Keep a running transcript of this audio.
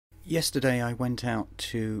Yesterday I went out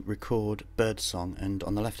to record birdsong, and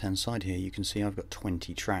on the left hand side here you can see I've got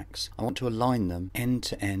 20 tracks. I want to align them end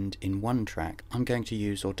to end in one track. I'm going to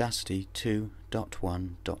use Audacity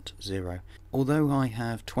 2.1.0. Although I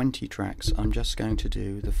have 20 tracks, I'm just going to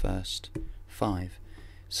do the first 5.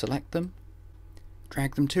 Select them,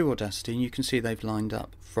 drag them to Audacity, and you can see they've lined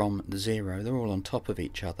up from the 0. They're all on top of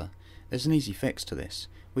each other. There's an easy fix to this.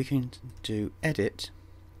 We can do Edit,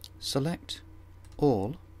 Select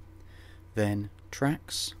All, then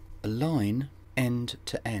Tracks, Align End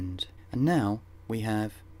to End. And now we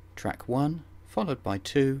have track 1 followed by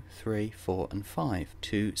 2, 3, 4 and 5.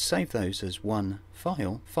 To save those as one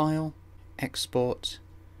file, File, Export,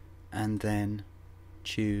 and then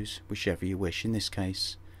choose whichever you wish, in this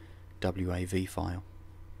case WAV file.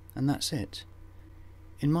 And that's it.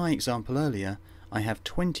 In my example earlier, I have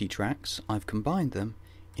 20 tracks. I've combined them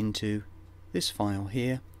into this file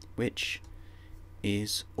here, which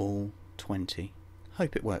is all 20.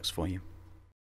 Hope it works for you.